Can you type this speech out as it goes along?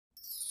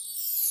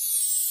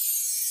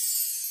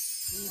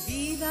Mi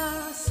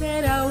vida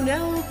será una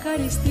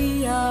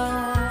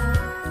Eucaristía,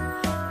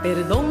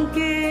 perdón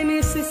que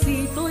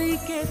necesito y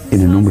que...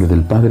 En el nombre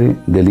del Padre,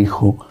 del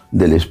Hijo,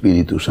 del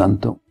Espíritu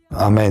Santo.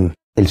 Amén.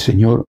 El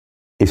Señor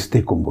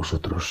esté con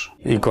vosotros.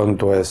 Y con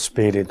tu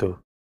espíritu.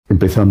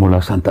 Empezamos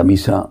la Santa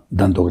Misa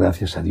dando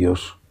gracias a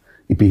Dios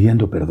y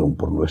pidiendo perdón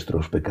por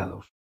nuestros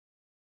pecados.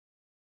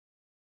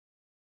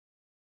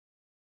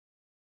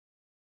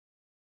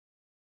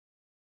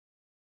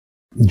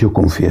 Yo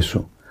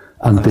confieso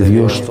ante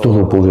Dios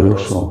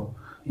Todopoderoso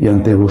y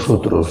ante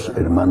vosotros,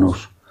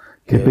 hermanos,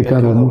 que he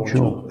pecado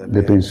mucho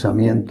de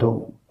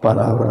pensamiento,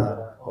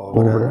 palabra,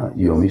 obra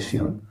y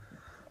omisión.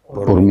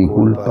 Por mi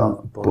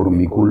culpa, por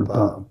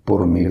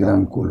mi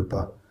gran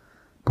culpa.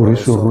 Por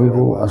eso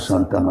ruego a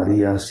Santa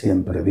María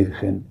siempre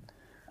Virgen,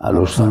 a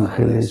los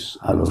ángeles,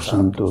 a los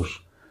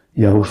santos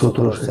y a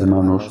vosotros,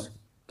 hermanos,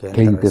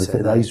 que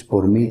intercedáis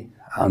por mí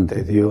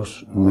ante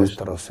Dios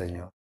nuestro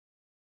Señor.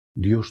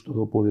 Dios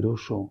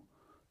Todopoderoso,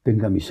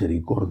 tenga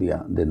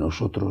misericordia de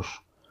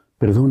nosotros,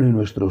 perdone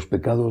nuestros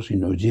pecados y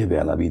nos lleve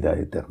a la vida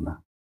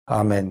eterna.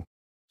 Amén.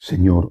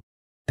 Señor,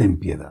 ten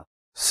piedad.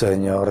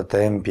 Señor,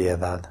 ten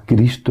piedad.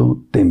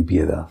 Cristo, ten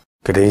piedad.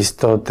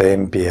 Cristo,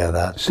 ten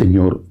piedad.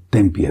 Señor,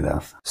 ten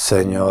piedad.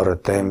 Señor,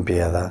 ten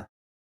piedad.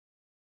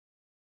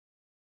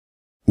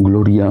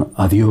 Gloria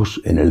a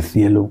Dios en el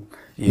cielo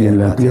y en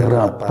la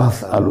tierra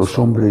paz a los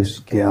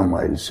hombres que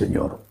ama el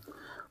Señor.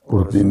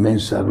 Por tu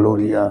inmensa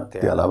gloria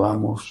te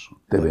alabamos,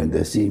 te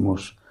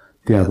bendecimos,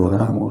 te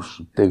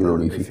adoramos, te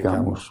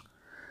glorificamos.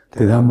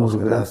 Te damos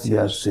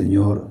gracias,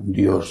 Señor,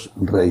 Dios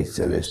Rey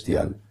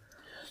Celestial,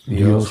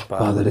 Dios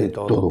Padre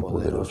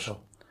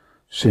Todopoderoso,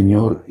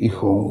 Señor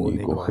Hijo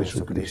único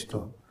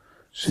Jesucristo,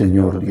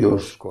 Señor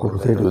Dios,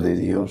 Cordero de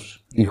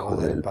Dios, Hijo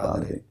del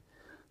Padre.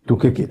 Tú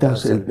que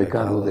quitas el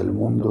pecado del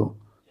mundo,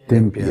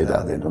 ten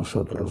piedad de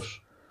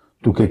nosotros.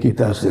 Tú que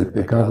quitas el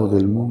pecado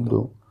del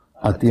mundo,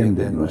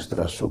 atiende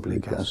nuestras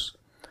súplicas.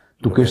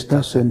 Tú que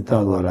estás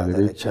sentado a la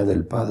derecha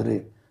del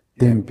Padre,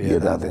 ten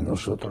piedad de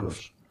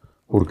nosotros.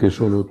 Porque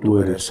solo tú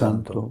eres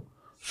santo,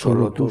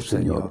 solo tú,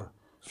 Señor,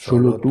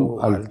 solo tú,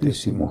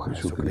 Altísimo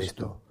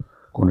Jesucristo,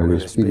 con el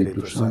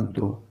Espíritu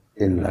Santo,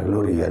 en la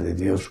gloria de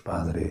Dios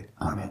Padre.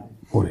 Amén.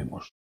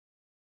 Oremos.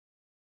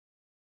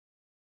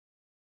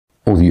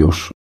 Oh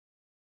Dios,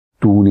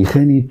 tu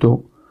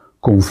unigénito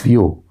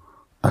confió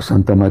a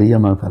Santa María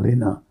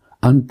Magdalena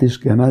antes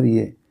que a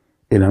nadie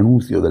el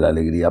anuncio de la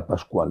alegría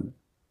pascual.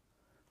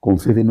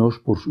 Concédenos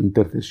por su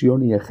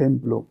intercesión y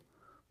ejemplo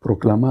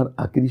proclamar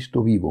a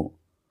Cristo vivo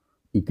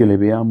y que le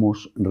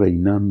veamos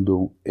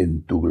reinando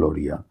en tu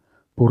gloria.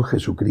 Por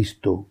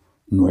Jesucristo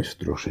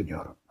nuestro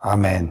Señor.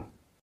 Amén.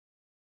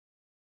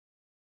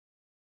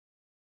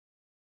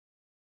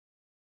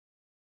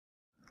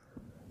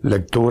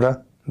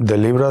 Lectura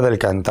del libro del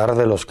Cantar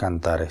de los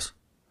Cantares.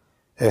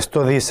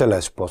 Esto dice la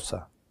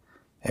esposa: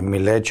 en mi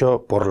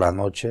lecho por la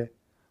noche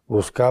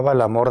buscaba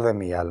el amor de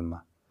mi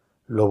alma.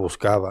 Lo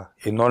buscaba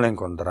y no lo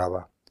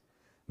encontraba.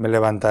 Me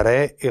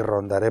levantaré y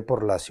rondaré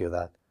por la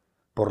ciudad,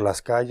 por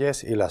las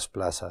calles y las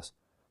plazas.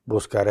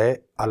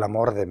 Buscaré al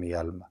amor de mi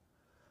alma.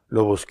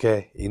 Lo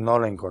busqué y no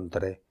lo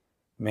encontré.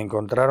 Me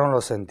encontraron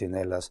los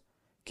centinelas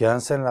que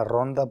hacen la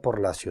ronda por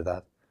la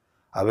ciudad.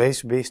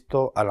 ¿Habéis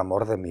visto al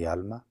amor de mi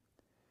alma?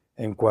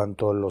 En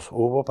cuanto los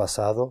hubo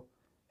pasado,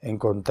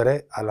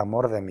 encontré al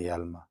amor de mi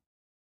alma.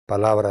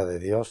 Palabra de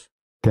Dios.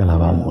 Te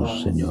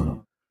alabamos,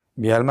 Señor.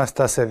 Mi alma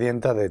está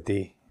sedienta de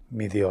ti,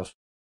 mi Dios.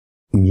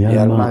 Mi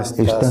alma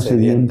está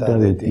sedienta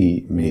de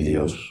ti, mi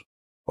Dios.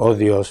 Oh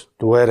Dios,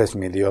 tú eres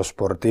mi Dios,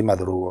 por ti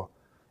madrugo.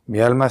 Mi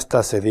alma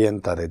está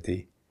sedienta de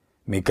ti.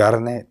 Mi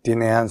carne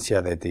tiene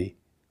ansia de ti,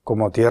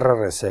 como tierra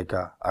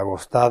reseca,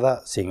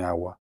 agostada, sin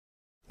agua.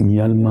 Mi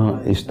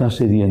alma está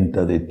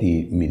sedienta de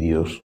ti, mi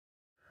Dios.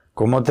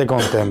 Cómo te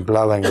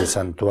contemplaba en el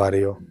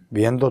santuario,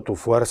 viendo tu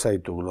fuerza y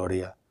tu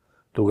gloria.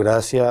 Tu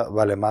gracia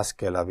vale más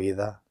que la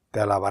vida, te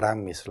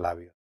alabarán mis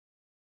labios.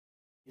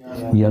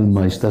 Mi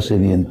alma está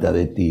sedienta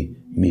de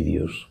ti, mi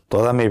Dios.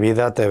 Toda mi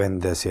vida te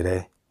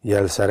bendeciré, y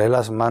alzaré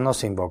las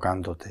manos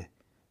invocándote.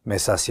 Me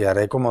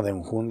saciaré como de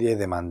enjundia y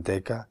de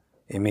manteca,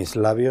 y mis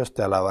labios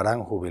te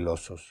alabarán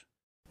jubilosos.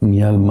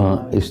 Mi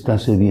alma está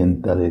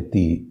sedienta de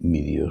ti,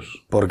 mi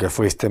Dios. Porque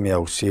fuiste mi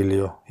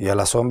auxilio, y a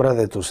la sombra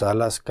de tus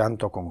alas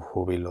canto con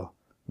júbilo.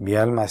 Mi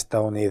alma está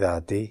unida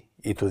a ti,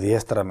 y tu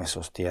diestra me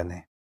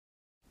sostiene.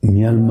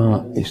 Mi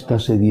alma está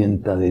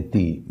sedienta de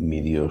ti,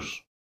 mi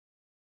Dios.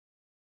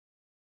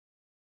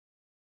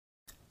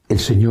 El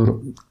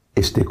Señor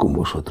esté con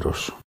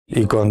vosotros.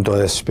 Y con tu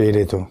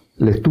espíritu.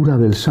 Lectura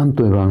del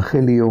Santo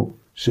Evangelio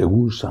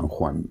según San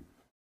Juan.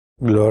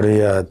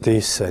 Gloria a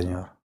ti,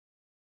 Señor.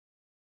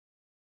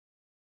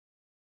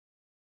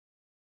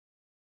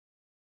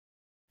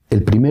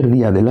 El primer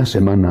día de la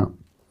semana,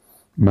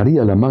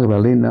 María la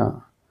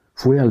Magdalena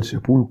fue al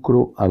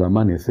sepulcro al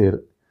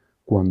amanecer,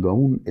 cuando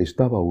aún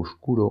estaba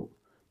oscuro,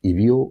 y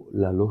vio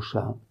la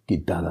losa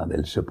quitada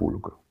del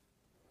sepulcro.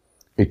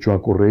 Echó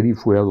a correr y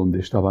fue a donde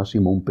estaba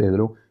Simón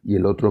Pedro y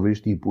el otro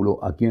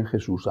discípulo a quien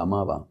Jesús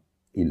amaba,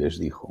 y les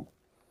dijo: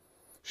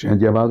 Se han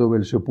llevado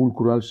del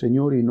sepulcro al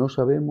Señor y no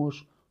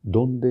sabemos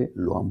dónde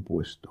lo han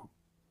puesto.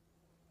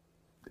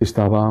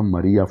 Estaba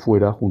María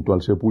fuera junto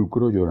al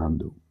sepulcro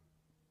llorando.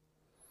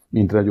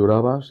 Mientras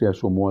lloraba, se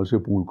asomó al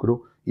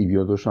sepulcro y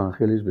vio 2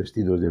 ángeles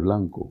vestidos de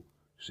blanco,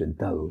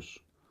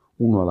 sentados,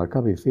 uno a la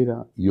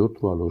cabecera y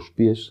otro a los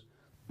pies,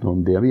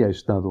 donde había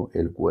estado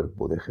el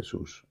cuerpo de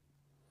Jesús.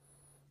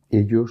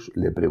 Ellos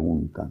le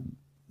preguntan: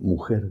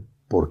 «Mujer,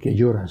 ¿por qué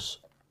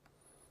lloras?».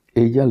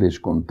 Ella les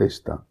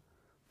contesta: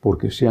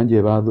 «Porque se han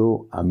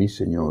llevado a mi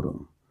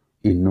Señor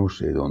y no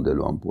sé dónde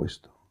lo han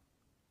puesto».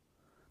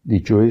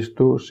 Dicho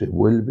esto, se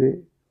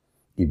vuelve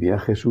y ve a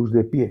Jesús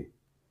de pie,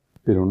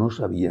 pero no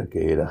sabía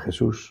que era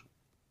Jesús.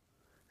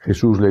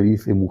 Jesús le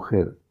dice: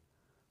 «Mujer,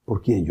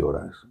 ¿por quién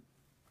lloras?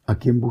 ¿A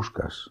quién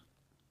buscas?».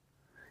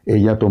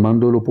 Ella,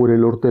 tomándolo por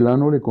el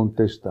hortelano, le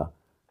contesta: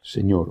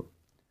 «Señor,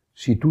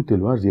 si tú te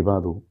lo has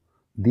llevado,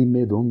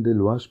 dime dónde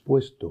lo has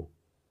puesto,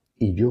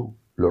 y yo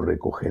lo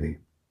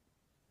recogeré».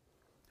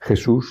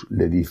 Jesús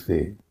le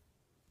dice: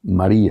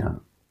 «María».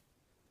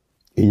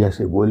 Ella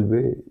se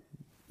vuelve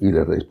y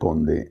le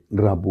responde: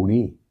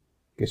 «Rabuní»,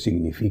 que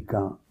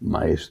significa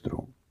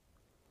maestro.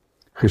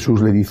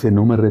 Jesús le dice: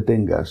 «No me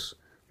retengas,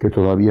 que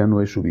todavía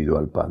no he subido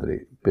al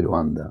Padre, pero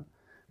anda,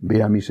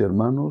 ve a mis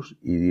hermanos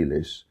y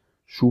diles: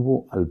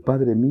 subo al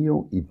Padre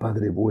mío y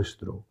Padre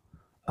vuestro,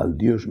 al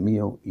Dios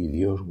mío y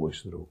Dios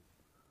vuestro».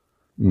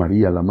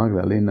 María la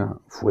Magdalena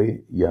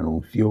fue y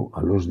anunció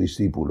a los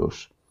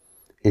discípulos: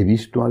 «He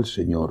visto al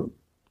Señor»,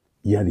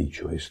 y ha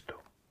dicho esto.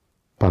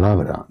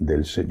 Palabra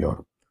del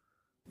Señor.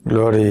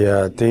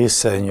 Gloria a ti,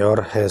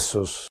 Señor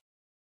Jesús.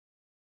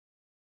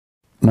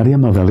 María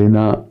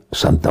Magdalena,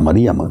 Santa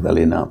María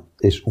Magdalena,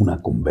 es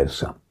una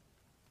conversa.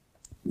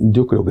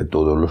 Yo creo que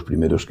todos los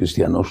primeros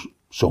cristianos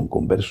son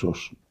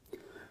conversos.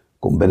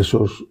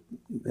 Conversos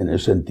en el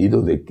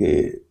sentido de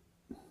que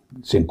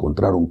se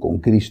encontraron con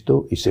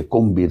Cristo y se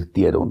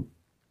convirtieron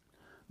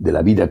de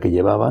la vida que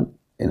llevaban,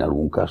 en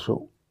algún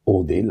caso,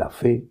 o de la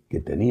fe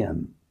que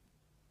tenían.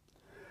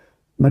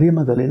 María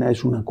Magdalena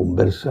es una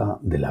conversa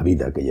de la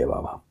vida que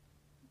llevaba.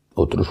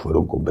 Otros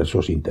fueron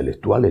conversos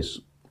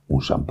intelectuales,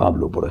 un San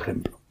Pablo, por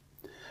ejemplo.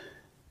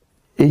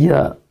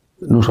 Ella,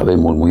 no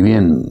sabemos muy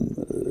bien,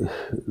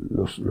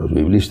 los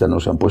biblistas no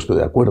se han puesto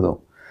de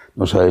acuerdo,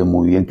 no saben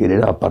muy bien quién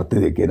era, aparte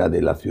de que era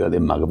de la ciudad de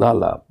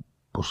Magdala,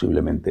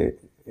 posiblemente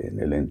en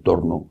el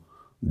entorno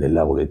del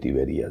lago de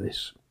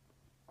Tiberíades.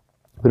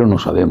 Pero no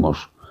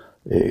sabemos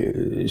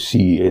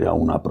si era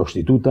una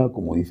prostituta,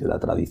 como dice la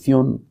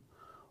tradición,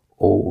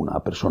 o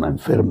una persona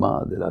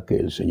enferma de la que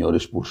el Señor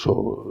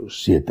expulsó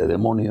 7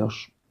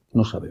 demonios,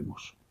 no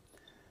sabemos.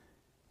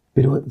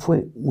 Pero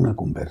fue una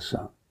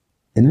conversa,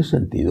 en el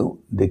sentido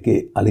de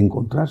que al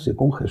encontrarse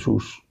con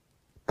Jesús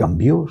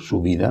cambió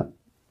su vida.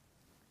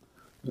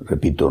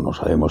 Repito, no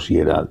sabemos si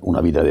era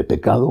una vida de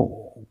pecado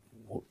o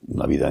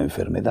una vida de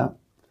enfermedad.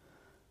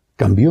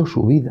 Cambió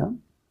su vida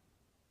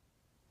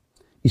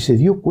y se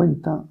dio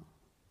cuenta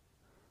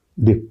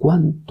de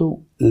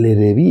cuánto le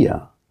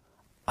debía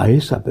a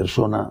esa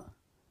persona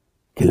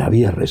que la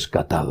había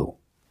rescatado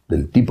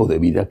del tipo de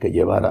vida que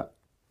llevara,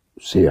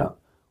 sea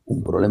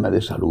un problema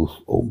de salud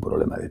o un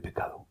problema de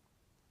pecado.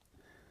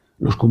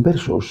 Los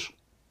conversos,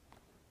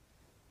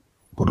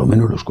 por lo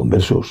menos los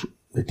conversos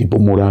de tipo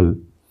moral,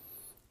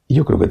 y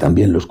yo creo que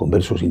también los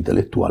conversos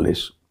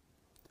intelectuales,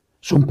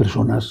 son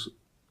personas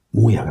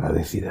muy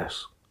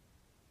agradecidas.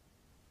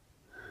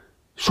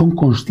 Son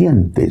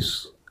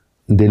conscientes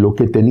de lo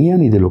que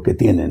tenían y de lo que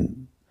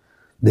tienen,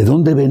 de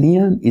dónde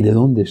venían y de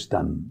dónde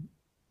están.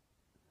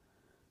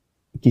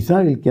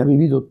 Quizá el que ha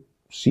vivido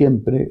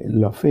siempre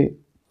en la fe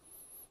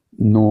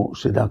no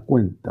se da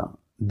cuenta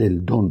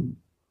del don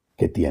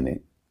que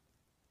tiene.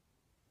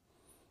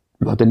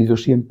 Lo ha tenido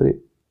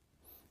siempre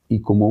y,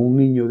 como un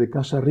niño de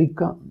casa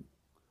rica,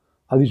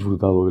 ha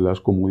disfrutado de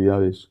las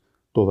comodidades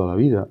toda la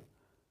vida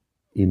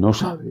y no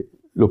sabe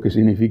lo que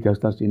significa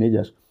estar sin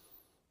ellas.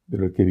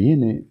 Pero el que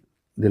viene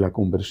de la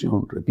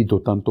conversión,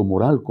 repito, tanto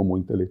moral como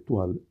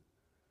intelectual,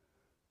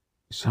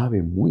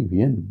 sabe muy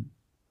bien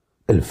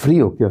el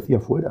frío que hacía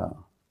fuera,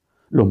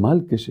 lo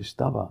mal que se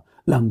estaba,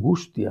 la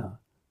angustia,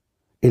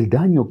 el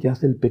daño que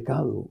hace el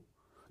pecado,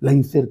 la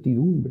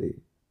incertidumbre,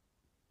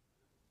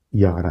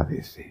 y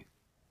agradece.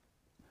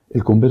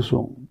 El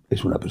converso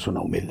es una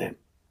persona humilde.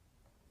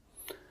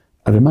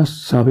 Además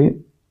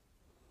sabe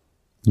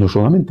no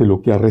solamente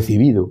lo que ha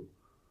recibido,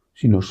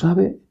 sino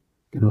sabe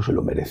que no se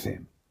lo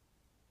merece.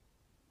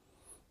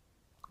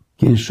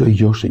 ¿Quién soy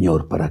yo,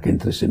 Señor, para que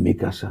entres en mi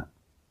casa?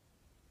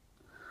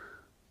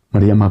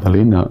 María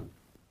Magdalena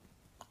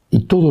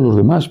y todos los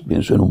demás,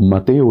 pienso en un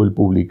Mateo el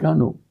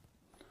publicano,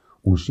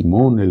 un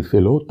Simón el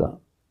celota,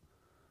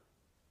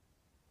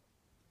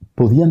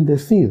 podían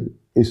decir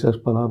esas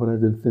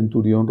palabras del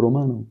centurión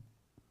romano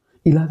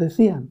y las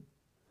decían.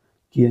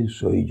 ¿Quién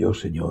soy yo,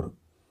 Señor,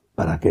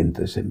 para que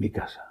entres en mi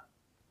casa?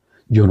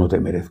 Yo no te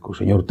merezco,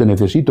 Señor, te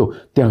necesito,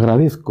 te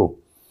agradezco,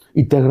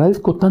 y te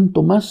agradezco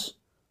tanto más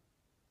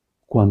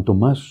cuanto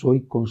más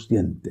soy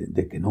consciente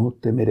de que no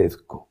te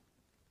merezco,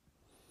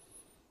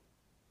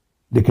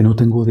 de que no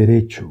tengo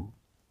derecho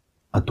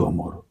a tu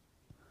amor,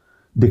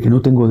 de que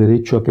no tengo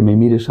derecho a que me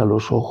mires a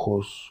los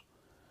ojos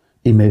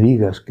y me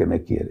digas que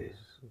me quieres,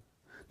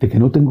 de que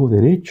no tengo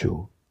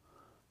derecho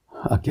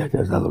a que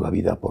hayas dado la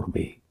vida por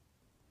mí.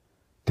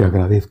 Te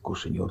agradezco,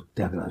 Señor,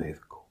 te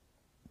agradezco.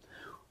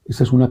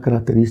 Esa es una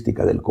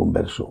característica del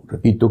converso.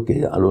 Repito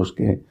que a los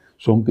que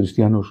son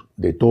cristianos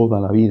de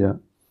toda la vida,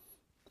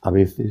 a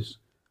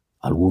veces,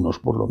 algunos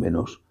por lo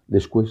menos,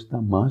 les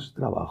cuesta más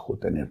trabajo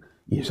tener.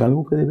 Y es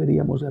algo que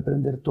deberíamos de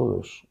aprender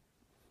todos.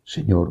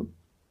 Señor,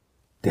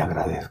 te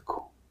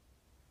agradezco.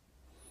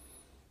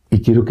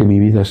 Y quiero que mi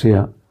vida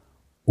sea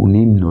un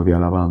himno de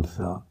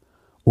alabanza,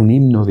 un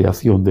himno de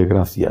acción de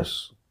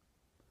gracias.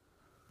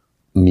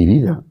 Mi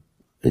vida,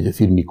 es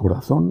decir, mi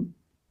corazón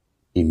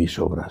y mis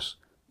obras.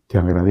 Te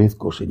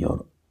agradezco,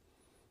 Señor,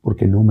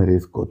 porque no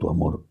merezco tu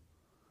amor,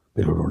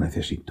 pero lo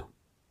necesito.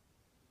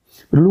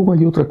 Pero luego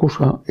hay otra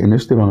cosa en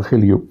este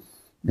Evangelio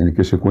en el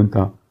que se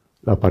cuenta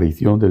la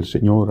aparición del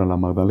Señor a la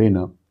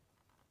Magdalena,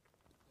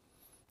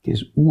 que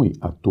es muy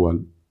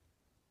actual.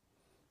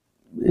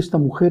 Esta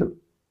mujer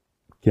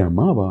que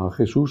amaba a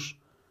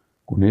Jesús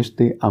con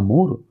este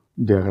amor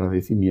de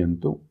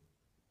agradecimiento,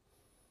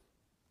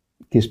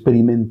 que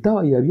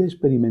experimentaba y había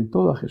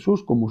experimentado a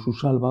Jesús como su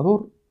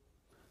Salvador,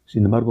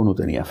 sin embargo no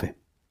tenía fe.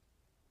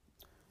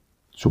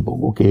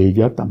 Supongo que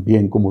ella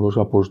también, como los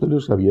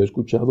apóstoles, había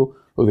escuchado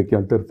lo de que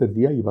al tercer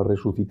día iba a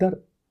resucitar,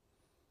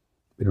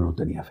 pero no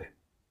tenía fe.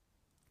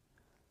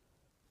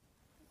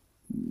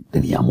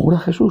 Tenía amor a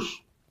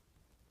Jesús.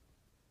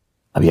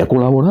 Había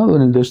colaborado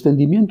en el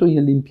descendimiento y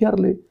en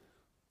limpiarle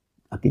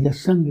aquella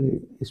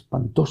sangre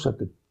espantosa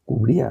que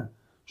cubría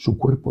su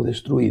cuerpo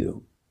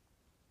destruido.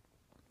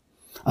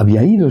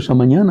 Había ido esa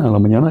mañana, a la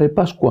mañana de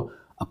Pascua,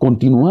 a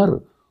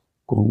continuar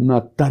con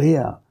una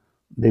tarea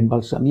de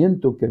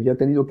embalsamiento que había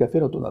tenido que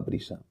hacer a toda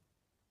prisa.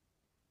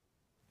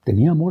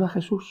 Tenía amor a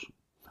Jesús,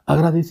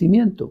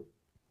 agradecimiento,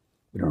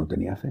 pero no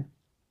tenía fe.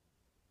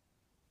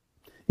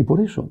 Y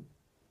por eso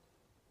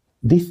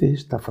dice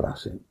esta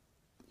frase,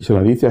 y se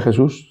la dice a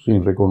Jesús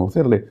sin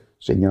reconocerle,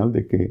 señal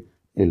de que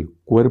el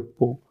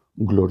cuerpo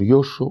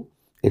glorioso,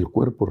 el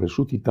cuerpo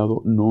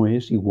resucitado, no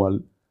es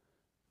igual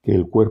que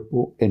el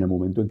cuerpo en el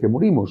momento en que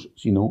morimos,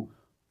 sino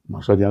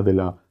más allá de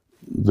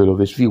lo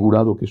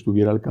desfigurado que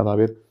estuviera el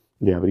cadáver,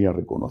 le habría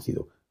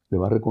reconocido. Le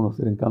va a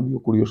reconocer, en cambio,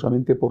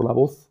 curiosamente, por la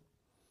voz,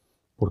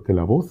 porque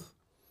la voz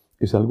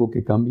es algo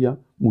que cambia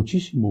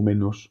muchísimo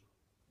menos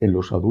en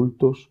los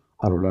adultos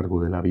a lo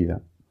largo de la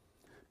vida.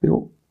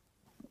 Pero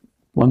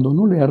cuando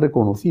no le ha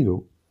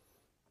reconocido,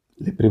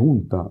 le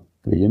pregunta,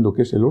 creyendo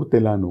que es el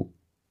hortelano,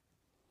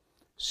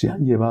 se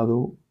han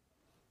llevado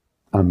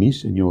a mi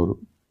Señor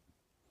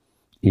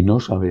y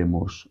no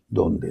sabemos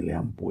dónde le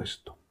han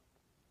puesto.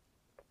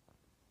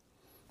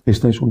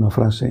 Esta es una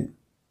frase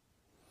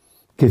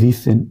que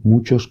dicen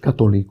muchos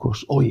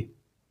católicos hoy.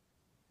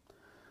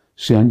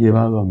 Se han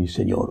llevado a mi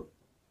Señor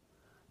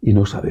y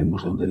no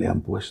sabemos dónde le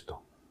han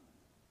puesto.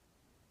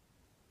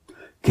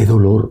 ¿Qué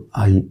dolor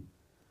hay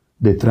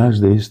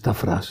detrás de esta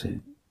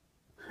frase?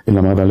 En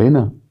la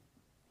Magdalena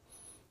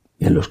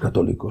y en los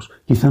católicos.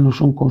 Quizá no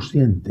son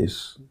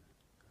conscientes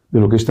de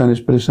lo que están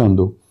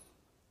expresando,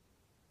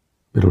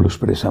 pero lo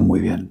expresan muy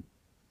bien.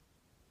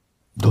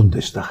 ¿Dónde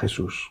está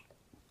Jesús?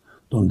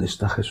 ¿Dónde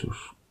está Jesús?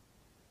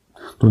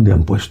 ¿Dónde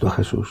han puesto a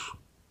Jesús?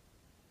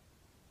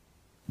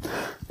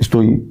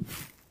 Estoy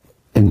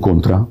en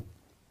contra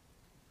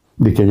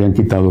de que hayan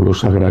quitado los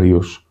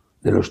sagrarios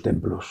de los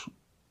templos.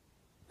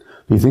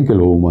 Dicen que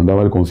lo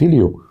mandaba el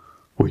concilio.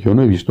 Pues yo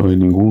no he visto en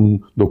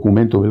ningún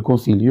documento del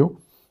concilio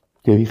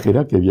que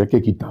dijera que había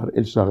que quitar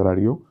el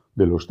sagrario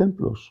de los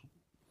templos.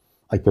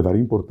 Hay que dar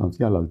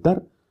importancia al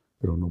altar,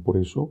 pero no por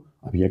eso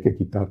había que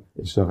quitar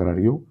el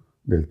sagrario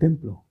del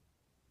templo.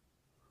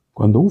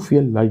 Cuando un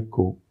fiel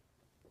laico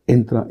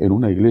entra en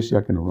una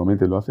iglesia, que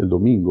normalmente lo hace el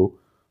domingo,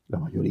 la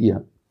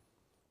mayoría,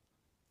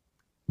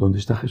 ¿dónde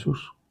está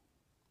Jesús?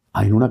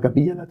 En una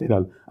capilla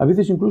lateral, a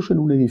veces incluso en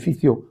un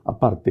edificio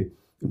aparte,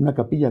 en una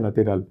capilla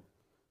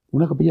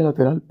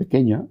lateral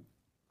pequeña,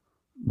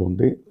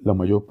 donde la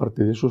mayor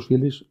parte de esos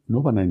fieles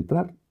no van a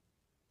entrar,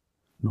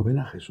 no ven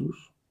a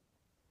Jesús.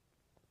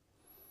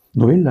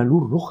 No ven la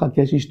luz roja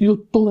que ha existido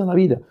toda la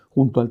vida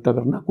junto al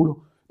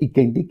tabernáculo y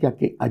que indica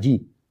que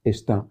allí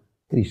está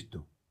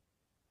Cristo.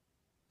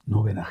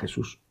 No ven a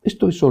Jesús.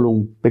 Esto es solo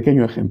un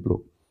pequeño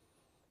ejemplo.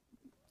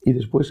 Y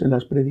después en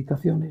las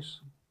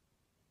predicaciones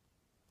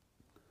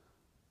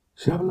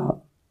se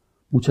habla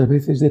muchas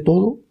veces de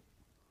todo,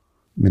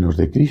 menos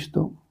de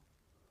Cristo,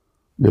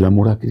 del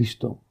amor a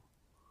Cristo,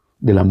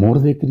 del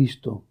amor de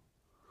Cristo,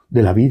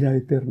 de la vida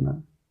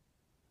eterna.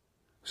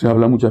 Se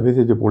habla muchas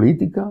veces de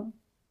política,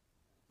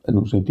 en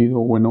un sentido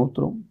o en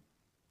otro,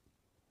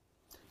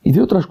 y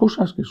de otras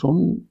cosas que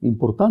son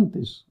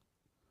importantes.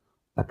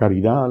 La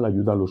caridad, la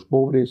ayuda a los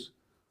pobres,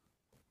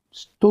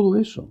 todo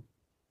eso.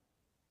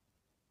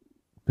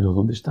 Pero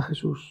 ¿dónde está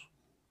Jesús?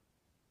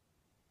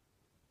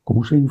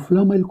 ¿Cómo se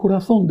inflama el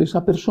corazón de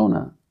esa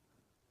persona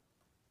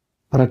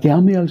para que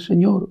ame al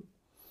Señor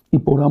y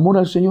por amor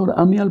al Señor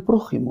ame al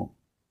prójimo?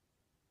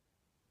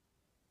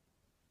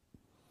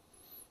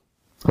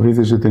 A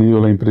veces he tenido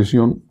la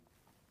impresión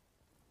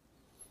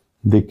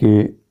de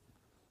que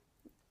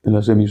en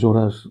las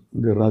emisoras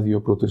de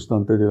radio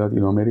protestantes de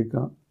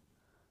Latinoamérica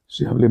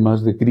se hable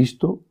más de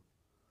Cristo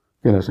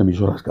que en las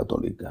emisoras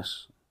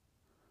católicas.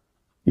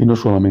 Y no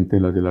solamente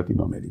en las de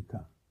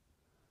Latinoamérica.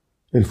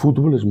 El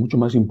fútbol es mucho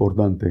más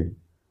importante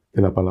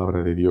que la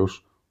palabra de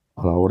Dios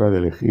a la hora de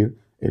elegir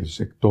el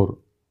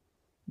sector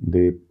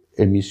de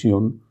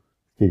emisión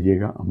que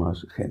llega a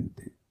más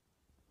gente.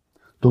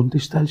 ¿Dónde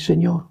está el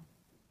Señor?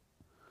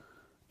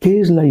 ¿Qué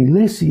es la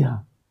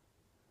Iglesia?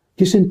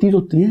 ¿Qué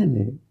sentido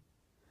tiene?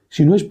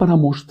 Si no es para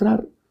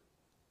mostrar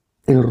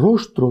el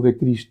rostro de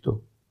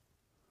Cristo,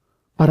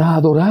 para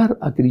adorar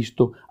a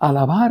Cristo,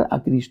 alabar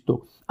a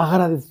Cristo,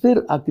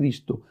 agradecer a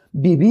Cristo,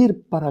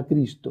 vivir para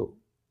Cristo.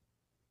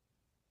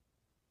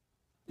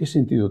 ¿Qué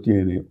sentido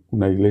tiene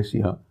una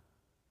iglesia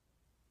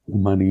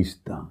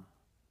humanista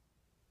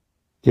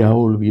que ha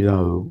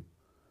olvidado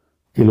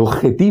que el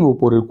objetivo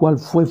por el cual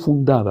fue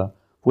fundada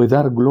fue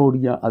dar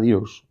gloria a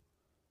Dios?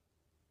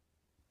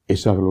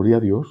 Esa gloria a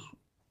Dios,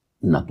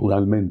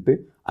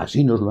 naturalmente,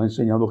 así nos lo ha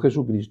enseñado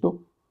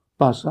Jesucristo,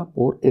 pasa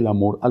por el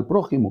amor al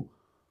prójimo.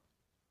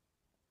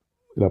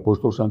 El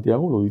apóstol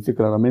Santiago lo dice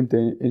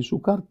claramente en su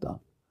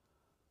carta.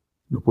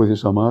 No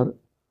puedes amar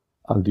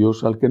al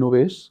Dios al que no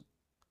ves,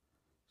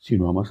 si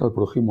no amas al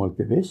prójimo al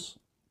que ves.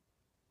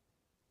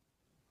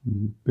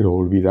 Pero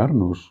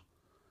olvidarnos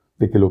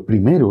de que lo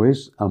primero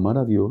es amar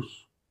a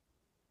Dios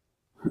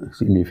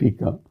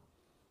significa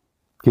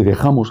que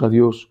dejamos a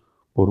Dios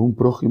por un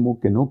prójimo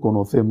que no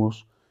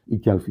conocemos y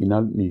que al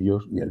final ni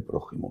Dios ni el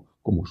prójimo,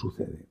 como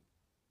sucede.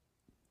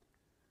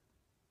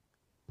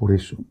 Por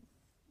eso,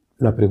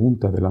 la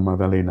pregunta de la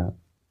Magdalena,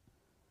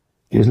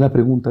 que es la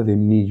pregunta de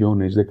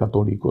millones de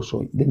católicos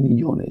hoy, de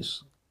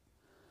millones,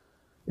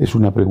 es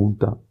una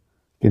pregunta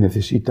que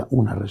necesita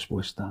una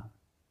respuesta.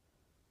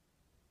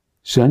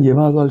 Se han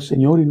llevado al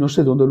Señor y no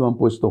sé dónde lo han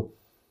puesto.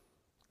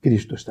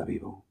 Cristo está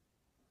vivo.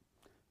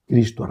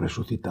 Cristo ha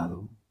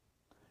resucitado.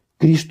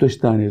 Cristo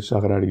está en el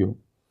sagrario.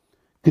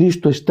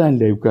 Cristo está en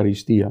la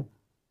Eucaristía.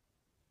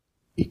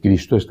 Y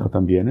Cristo está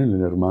también en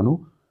el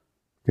hermano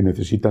que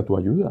necesita tu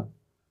ayuda.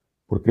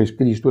 Porque es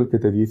Cristo el que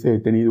te dice, he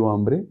tenido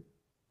hambre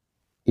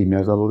y me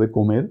has dado de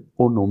comer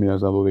o no me has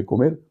dado de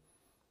comer.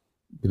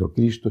 Pero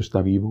Cristo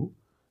está vivo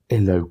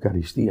en la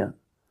Eucaristía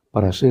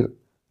para ser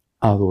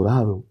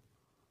adorado,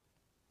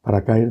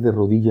 para caer de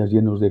rodillas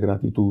llenos de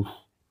gratitud,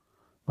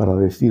 para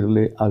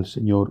decirle al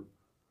Señor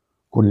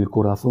con el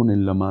corazón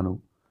en la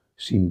mano,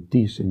 sin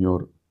ti,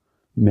 Señor,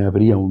 me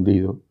habría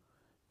hundido.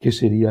 ¿Qué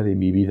sería de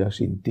mi vida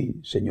sin ti,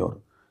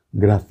 Señor?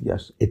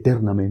 Gracias,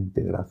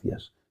 eternamente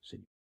gracias,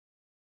 Señor.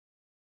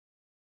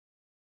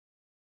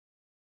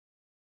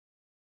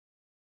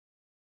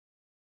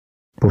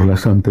 Por la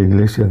Santa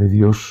Iglesia de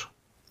Dios,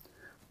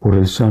 por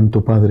el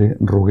Santo Padre,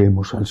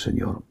 roguemos al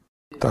Señor.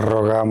 Te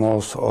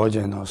rogamos,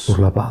 óyenos. Por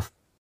la paz,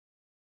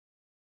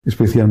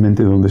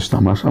 especialmente donde está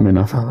más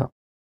amenazada,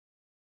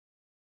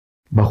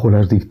 bajo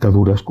las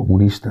dictaduras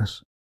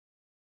comunistas,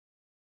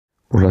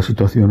 por la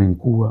situación en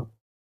Cuba,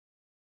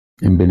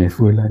 en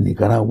Venezuela, en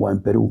Nicaragua,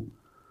 en Perú,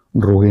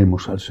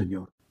 roguemos al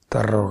Señor.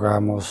 Te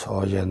rogamos,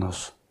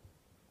 óyenos.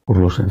 Por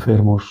los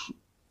enfermos,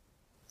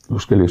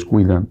 los que les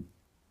cuidan,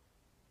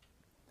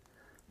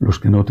 los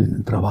que no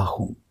tienen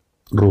trabajo,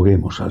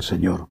 roguemos al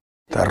Señor.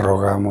 Te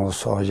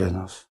rogamos,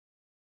 óyenos.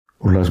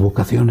 Por las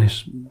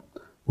vocaciones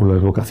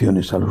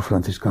a los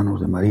franciscanos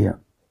de María,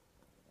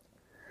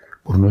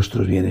 por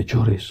nuestros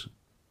bienhechores,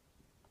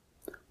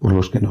 por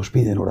los que nos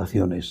piden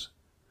oraciones,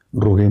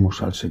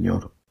 roguemos al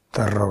Señor.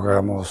 Te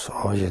rogamos,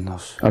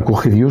 óyenos.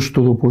 Acoge Dios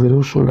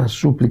Todopoderoso las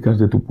súplicas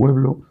de tu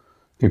pueblo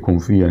que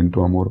confía en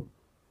tu amor.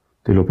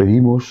 Te lo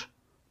pedimos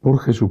por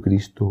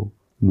Jesucristo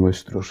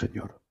nuestro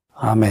Señor.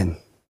 Amén.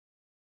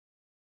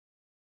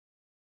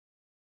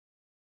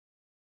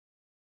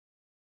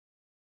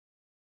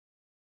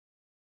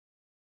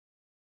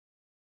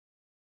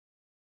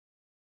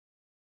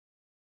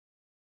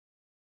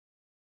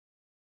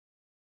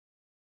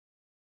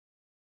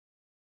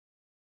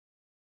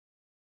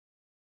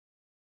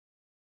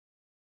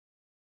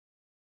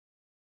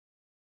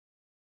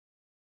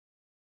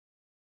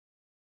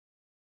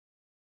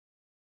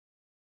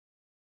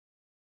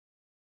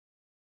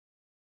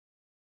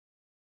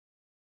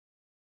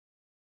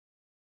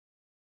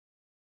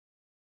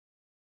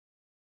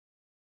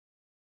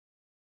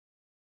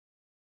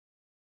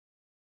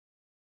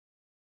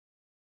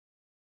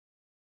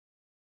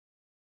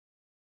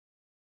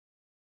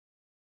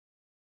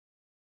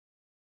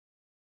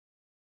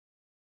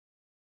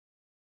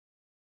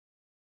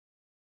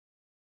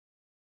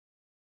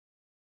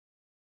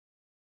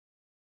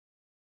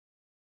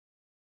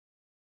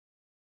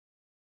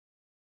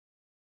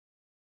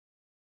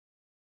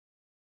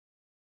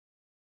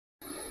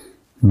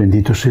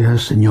 Bendito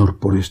seas, Señor,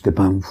 por este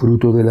pan,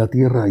 fruto de la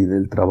tierra y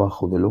del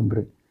trabajo del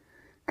hombre,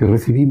 que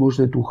recibimos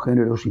de tu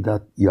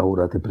generosidad y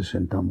ahora te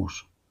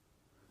presentamos.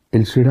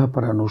 Él será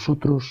para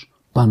nosotros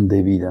pan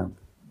de vida.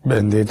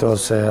 Bendito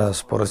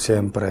seas por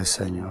siempre,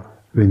 Señor.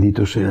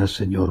 Bendito seas,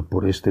 Señor,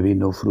 por este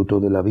vino, fruto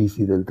de la vid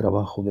y del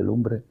trabajo del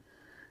hombre,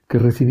 que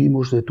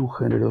recibimos de tu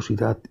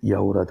generosidad y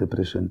ahora te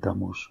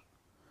presentamos.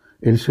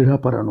 Él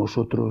será para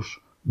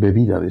nosotros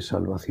bebida de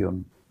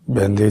salvación.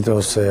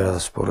 Bendito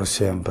seas por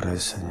siempre,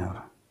 Señor.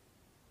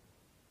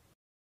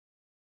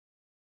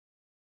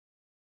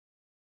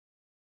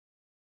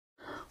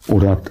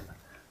 Orad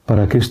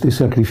para que este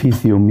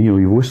sacrificio mío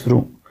y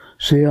vuestro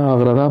sea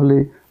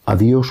agradable a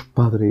Dios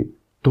Padre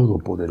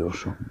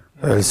Todopoderoso.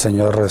 El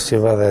Señor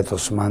reciba de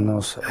tus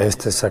manos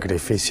este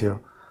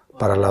sacrificio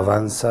para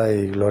alabanza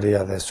y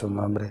gloria de su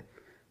nombre,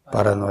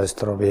 para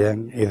nuestro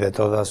bien y de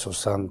toda su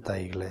santa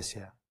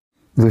Iglesia.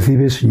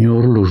 Recibe,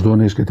 Señor, los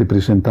dones que te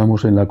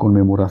presentamos en la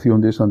conmemoración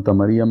de Santa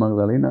María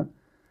Magdalena,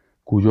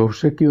 cuyo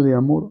obsequio de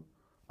amor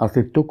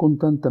aceptó con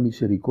tanta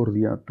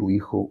misericordia tu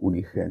Hijo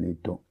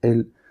unigénito,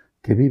 Él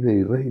que vive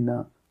y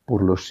reina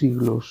por los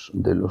siglos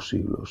de los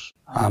siglos.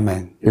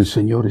 Amén. El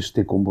Señor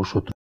esté con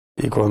vosotros.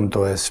 Y con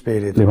tu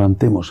espíritu.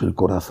 Levantemos el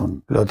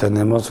corazón. Lo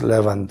tenemos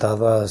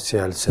levantado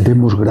hacia el Señor.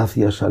 Demos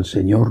gracias al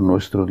Señor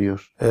nuestro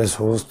Dios. Es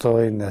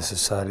justo y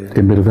necesario.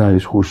 En verdad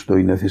es justo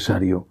y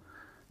necesario.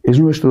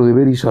 Es nuestro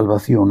deber y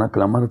salvación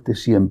aclamarte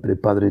siempre,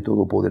 Padre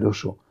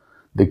Todopoderoso,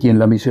 de quien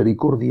la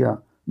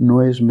misericordia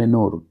no es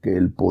menor que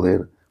el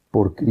poder,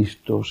 por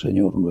Cristo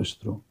Señor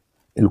nuestro,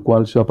 el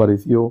cual se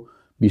apareció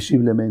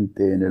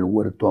visiblemente en el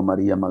huerto a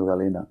María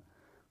Magdalena,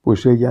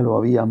 pues ella lo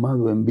había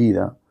amado en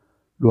vida,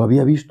 lo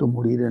había visto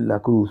morir en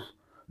la cruz,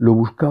 lo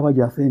buscaba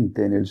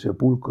yacente en el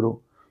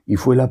sepulcro y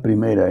fue la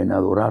primera en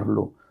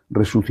adorarlo,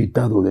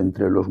 resucitado de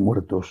entre los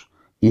muertos,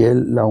 y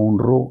él la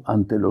honró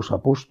ante los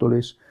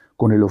apóstoles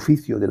con el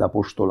oficio del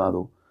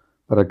apostolado,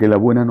 para que la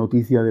buena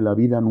noticia de la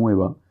vida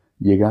nueva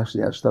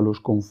llegase hasta los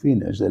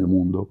confines del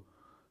mundo.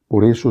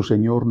 Por eso,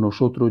 Señor,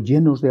 nosotros,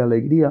 llenos de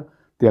alegría,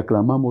 te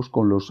aclamamos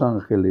con los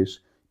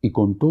ángeles y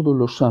con todos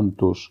los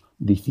santos,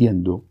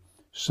 diciendo: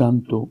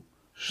 Santo,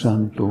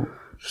 Santo,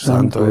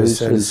 Santo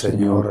es el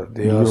Señor,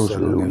 Dios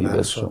del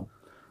universo.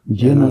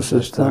 Llenos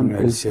están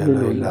el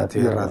cielo y la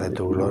tierra de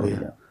tu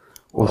gloria.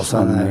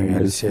 Hosana en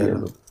el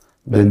cielo.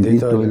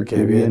 Bendito el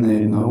que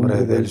viene en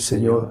nombre del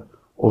Señor.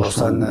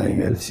 Hosana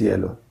en el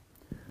cielo.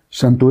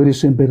 Santo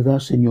eres en verdad,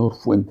 Señor,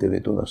 fuente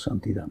de toda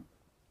santidad.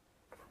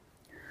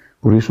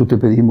 Por eso te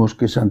pedimos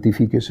que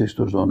santifiques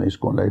estos dones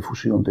con la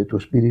efusión de tu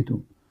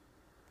Espíritu,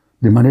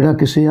 de manera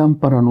que sean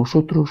para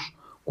nosotros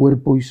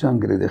cuerpo y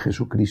sangre de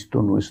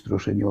Jesucristo nuestro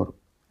Señor,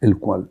 el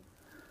cual,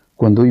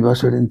 cuando iba a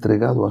ser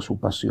entregado a su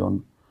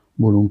pasión,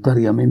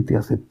 voluntariamente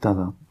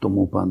aceptada,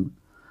 tomó pan.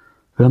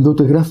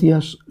 Dándote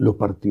gracias, lo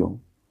partió,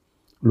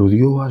 lo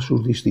dio a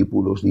sus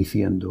discípulos,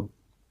 diciendo: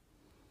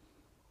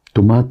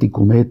 Tomad y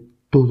comed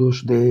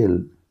todos de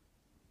él,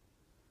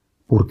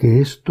 porque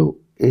esto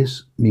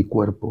es mi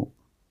cuerpo,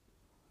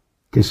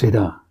 que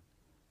será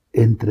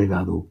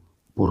entregado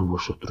por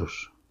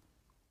vosotros.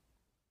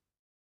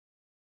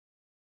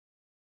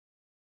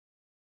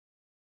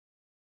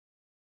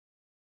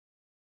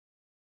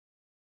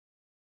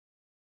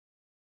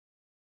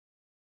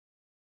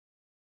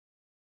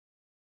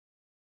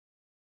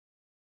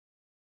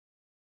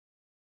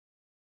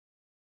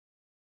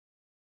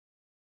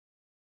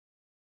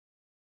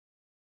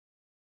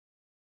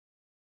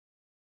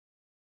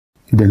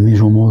 Del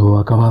mismo modo,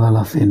 acabada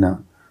la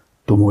cena,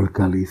 tomó el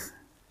cáliz.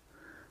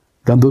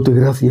 Dándote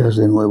gracias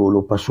de nuevo,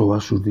 lo pasó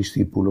a sus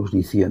discípulos,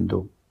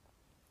 diciendo: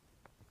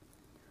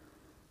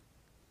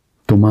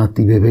 Tomad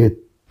y bebed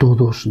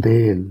todos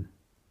de él,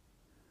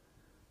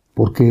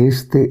 porque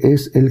este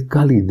es el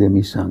cáliz de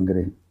mi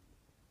sangre,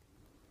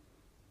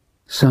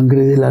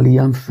 sangre de la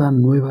alianza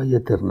nueva y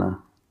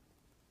eterna,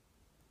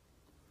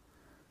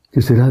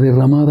 que será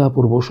derramada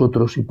por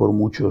vosotros y por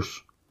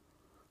muchos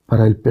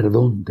para el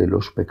perdón de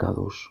los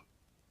pecados.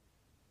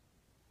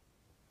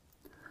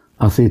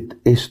 Haced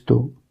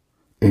esto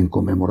en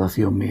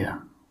conmemoración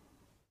mía.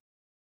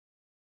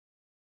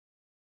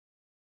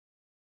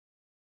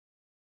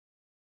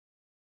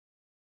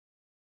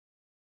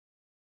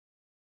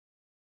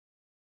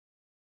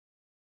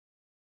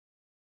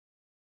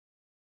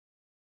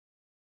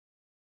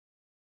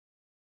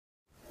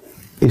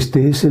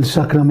 Este es el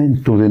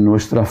sacramento de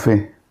nuestra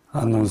fe.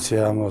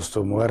 Anunciamos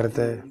tu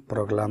muerte,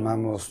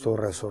 proclamamos tu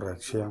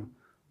resurrección.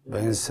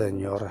 Ven,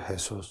 Señor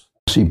Jesús.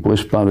 Así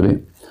pues,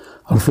 Padre,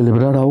 al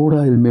celebrar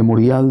ahora el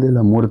memorial de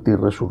la muerte y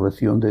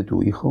resurrección de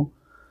tu Hijo,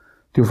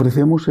 te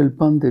ofrecemos el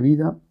pan de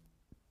vida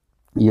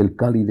y el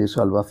cáliz de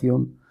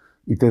salvación,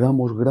 y te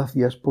damos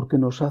gracias porque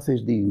nos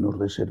haces dignos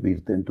de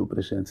servirte en tu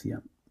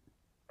presencia.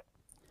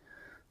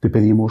 Te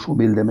pedimos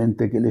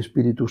humildemente que el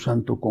Espíritu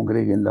Santo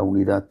congregue en la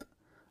unidad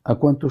a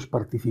cuantos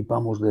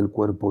participamos del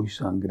cuerpo y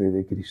sangre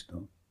de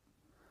Cristo.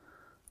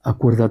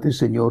 Acuérdate,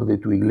 Señor, de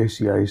tu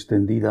Iglesia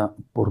extendida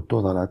por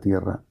toda la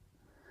tierra,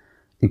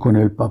 y con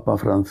el Papa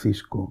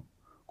Francisco,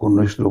 con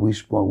nuestro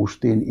obispo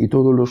Agustín y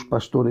todos los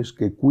pastores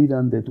que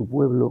cuidan de tu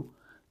pueblo,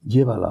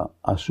 llévala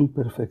a su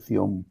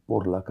perfección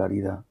por la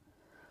caridad.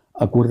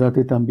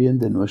 Acuérdate también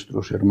de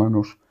nuestros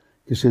hermanos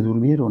que se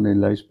durmieron en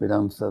la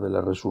esperanza de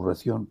la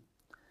resurrección,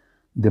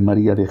 de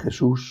María de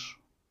Jesús,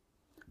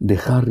 de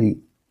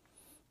Harry,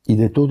 y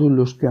de todos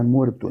los que han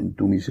muerto en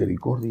tu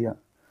misericordia,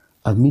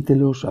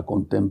 admítelos a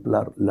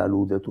contemplar la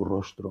luz de tu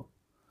rostro.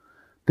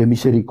 Ten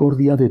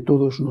misericordia de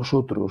todos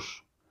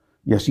nosotros,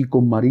 y así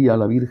con María,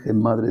 la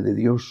Virgen Madre de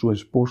Dios, su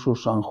esposo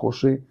San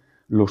José,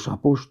 los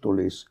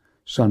apóstoles,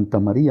 Santa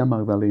María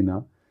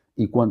Magdalena,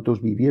 y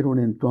cuantos vivieron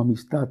en tu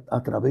amistad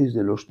a través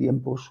de los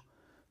tiempos,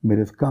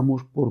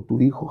 merezcamos por tu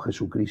Hijo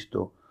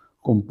Jesucristo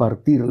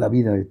compartir la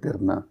vida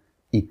eterna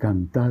y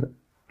cantar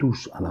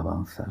tus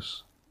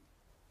alabanzas.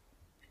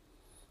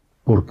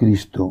 Por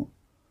Cristo,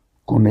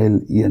 con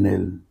Él y en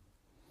Él.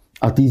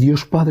 A ti,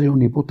 Dios Padre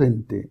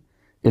Omnipotente,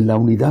 en la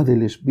unidad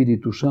del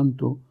Espíritu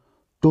Santo,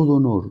 todo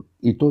honor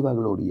y toda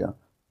gloria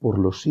por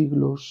los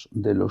siglos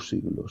de los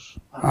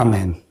siglos.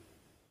 Amén.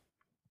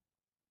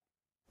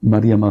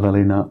 María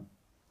Magdalena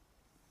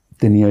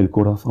tenía el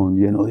corazón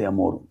lleno de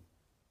amor,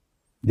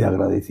 de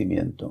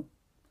agradecimiento.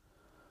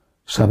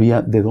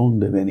 Sabía de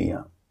dónde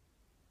venía,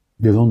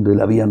 de dónde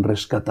la habían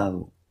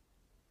rescatado.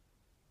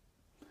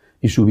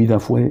 Y su vida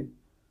fue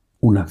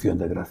una acción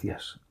de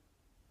gracias.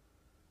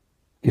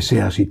 Que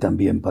sea así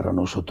también para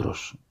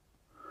nosotros.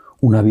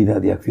 Una vida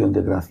de acción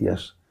de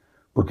gracias,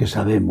 porque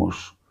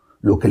sabemos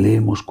lo que le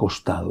hemos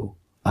costado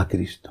a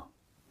Cristo.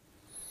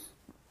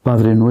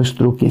 Padre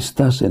nuestro que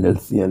estás en el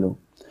cielo,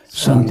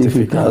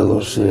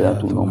 santificado sea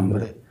tu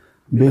nombre.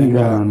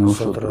 Venga a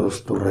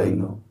nosotros tu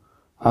reino.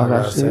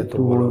 Hágase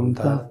tu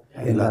voluntad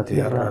en la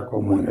tierra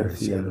como en el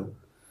cielo.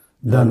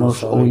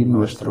 Danos hoy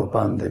nuestro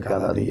pan de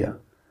cada día.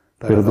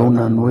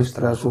 Perdona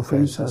nuestras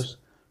ofensas,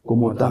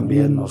 como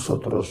también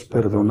nosotros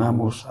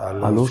perdonamos a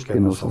los que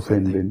nos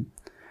ofenden.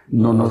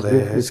 No nos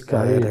dejes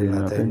caer en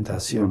la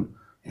tentación,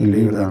 y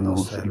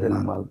líbranos del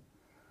mal.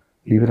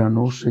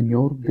 Líbranos,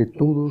 Señor, de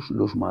todos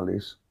los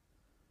males.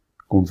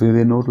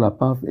 Concédenos la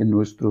paz en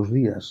nuestros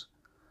días,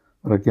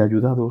 para que,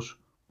 ayudados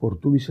por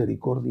tu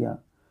misericordia,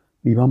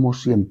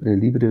 vivamos siempre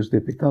libres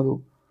de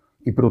pecado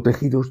y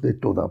protegidos de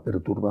toda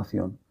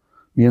perturbación,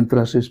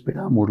 mientras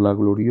esperamos la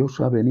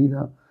gloriosa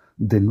venida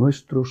de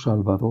nuestro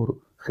Salvador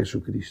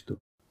Jesucristo.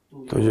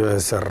 Tuyo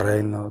es el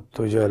reino,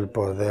 tuyo el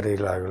poder y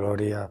la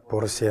gloria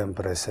por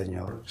siempre,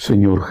 Señor.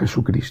 Señor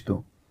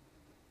Jesucristo,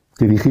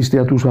 que dijiste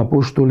a tus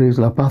apóstoles,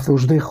 la paz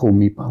os dejo,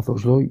 mi paz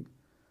os doy.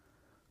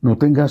 No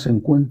tengas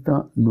en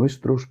cuenta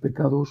nuestros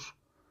pecados,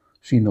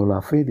 sino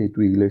la fe de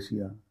tu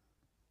Iglesia.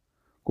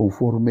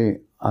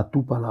 Conforme a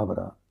tu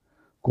palabra,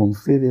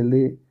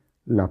 concédele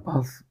la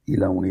paz y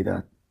la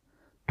unidad,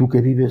 tú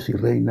que vives y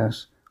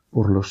reinas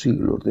por los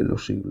siglos de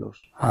los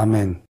siglos.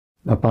 Amén.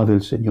 La paz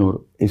del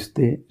Señor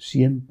esté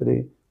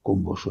siempre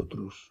con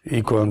vosotros.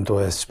 Y con tu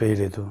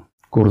espíritu.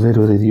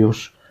 Cordero de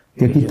Dios,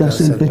 que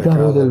quitas el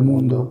pecado del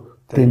mundo,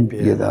 ten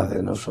piedad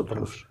de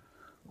nosotros.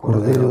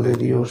 Cordero de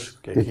Dios,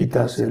 que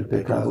quitas el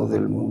pecado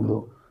del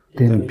mundo,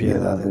 ten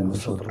piedad de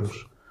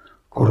nosotros.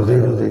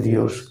 Cordero de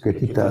Dios, que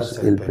quitas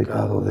el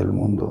pecado del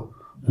mundo,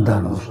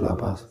 danos la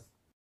paz.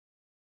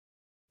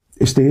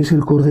 Este es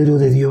el Cordero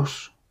de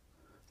Dios,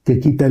 que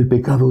quita el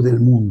pecado del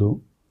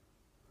mundo.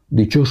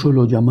 Dichosos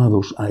los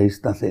llamados a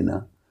esta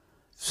cena.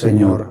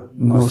 Señor,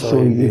 no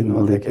soy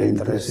digno de que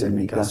entres en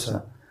mi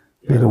casa,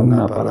 pero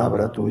una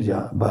palabra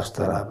tuya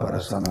bastará para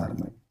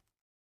sanarme.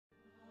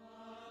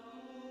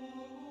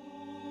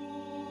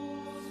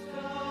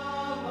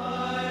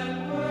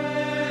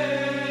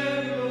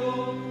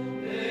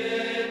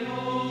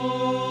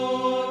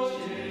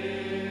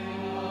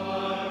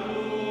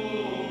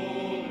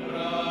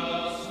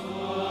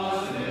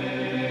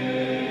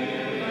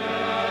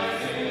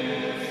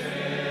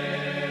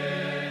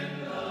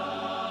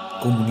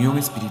 Comunión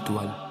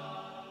espiritual.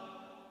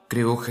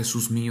 Creo,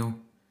 Jesús mío,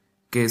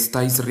 que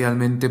estáis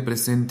realmente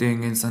presente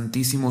en el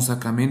Santísimo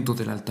Sacramento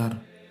del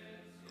altar.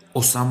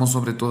 Os amo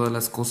sobre todas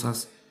las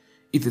cosas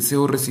y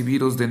deseo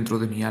recibiros dentro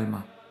de mi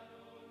alma.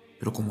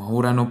 Pero como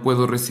ahora no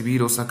puedo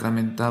recibiros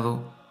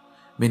sacramentado,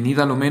 venid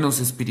a lo menos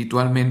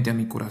espiritualmente a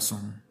mi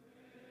corazón.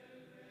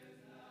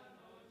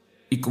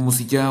 Y como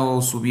si ya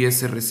os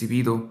hubiese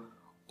recibido,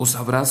 os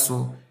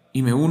abrazo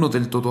y me uno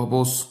del todo a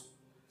vos.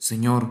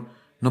 Señor,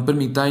 no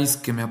permitáis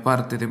que me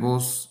aparte de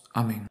vos.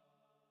 Amén.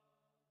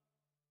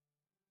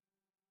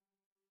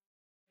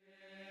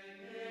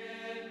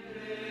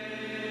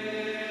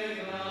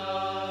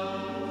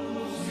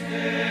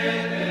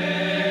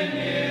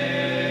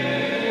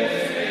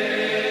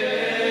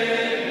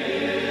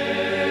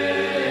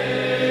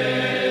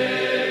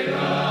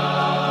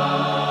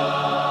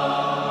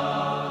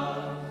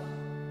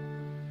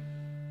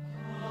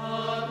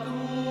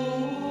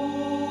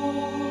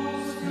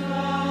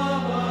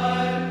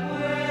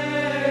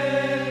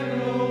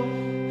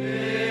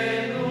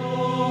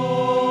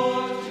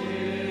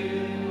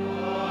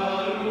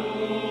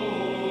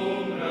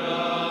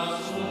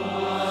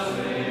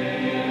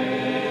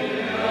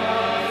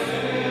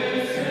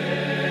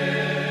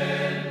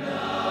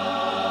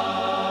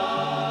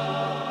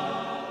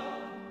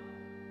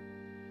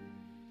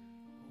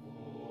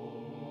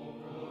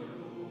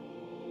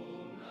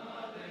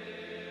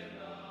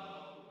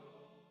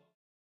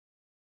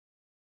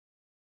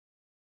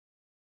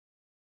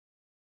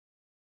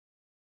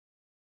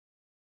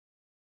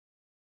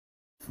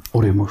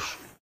 Oremos.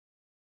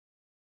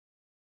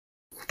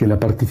 Que la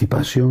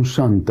participación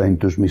santa en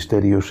tus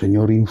misterios,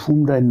 Señor,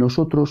 infunda en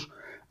nosotros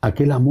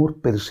aquel amor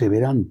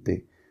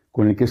perseverante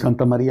con el que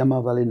Santa María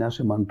Magdalena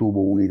se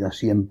mantuvo unida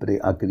siempre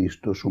a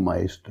Cristo su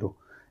Maestro,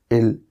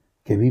 Él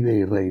que vive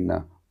y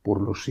reina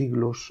por los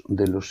siglos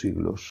de los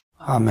siglos.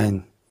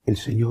 Amén. El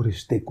Señor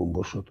esté con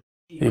vosotros.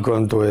 Y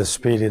con tu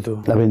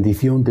espíritu. La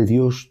bendición de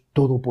Dios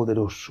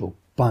Todopoderoso,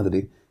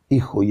 Padre,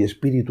 Hijo y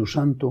Espíritu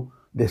Santo,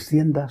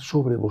 descienda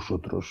sobre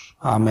vosotros.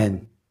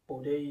 Amén.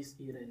 Podéis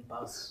ir en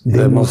paz.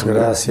 Demos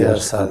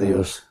gracias a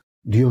Dios.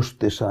 Dios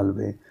te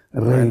salve,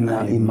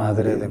 Reina y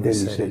Madre de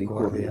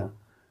misericordia,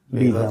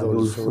 vida,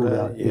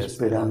 dulzura y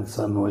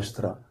esperanza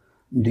nuestra.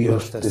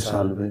 Dios te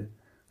salve.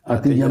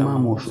 A ti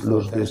llamamos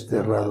los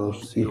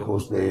desterrados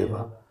hijos de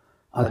Eva.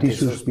 A ti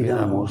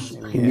suspiramos,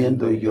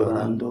 gimiendo y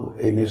llorando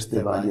en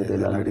este valle de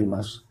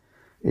lágrimas.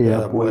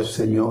 Ea pues,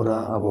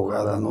 Señora,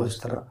 abogada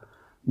nuestra,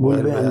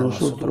 vuelve a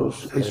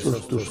nosotros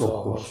esos tus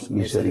ojos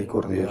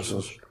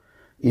misericordiosos,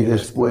 y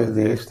después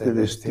de este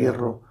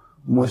destierro,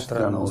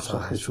 muéstranos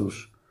a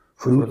Jesús,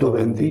 fruto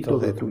bendito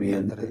de tu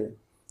vientre,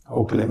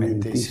 oh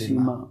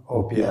clementísima,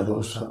 oh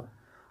piadosa,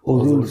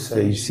 oh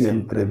dulce y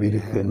siempre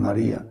Virgen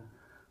María,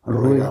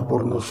 ruega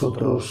por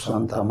nosotros,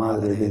 Santa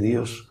Madre de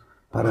Dios,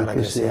 para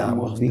que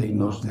seamos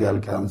dignos de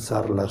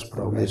alcanzar las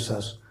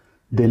promesas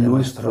de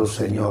nuestro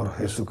Señor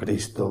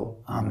Jesucristo.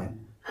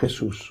 Amén.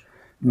 Jesús,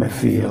 me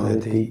fío de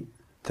ti,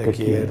 te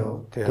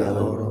quiero, te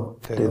adoro,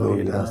 te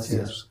doy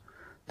gracias,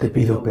 te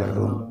pido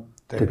perdón,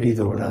 te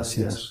pido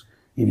gracias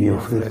y me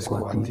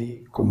ofrezco a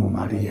ti como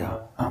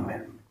María.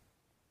 Amén.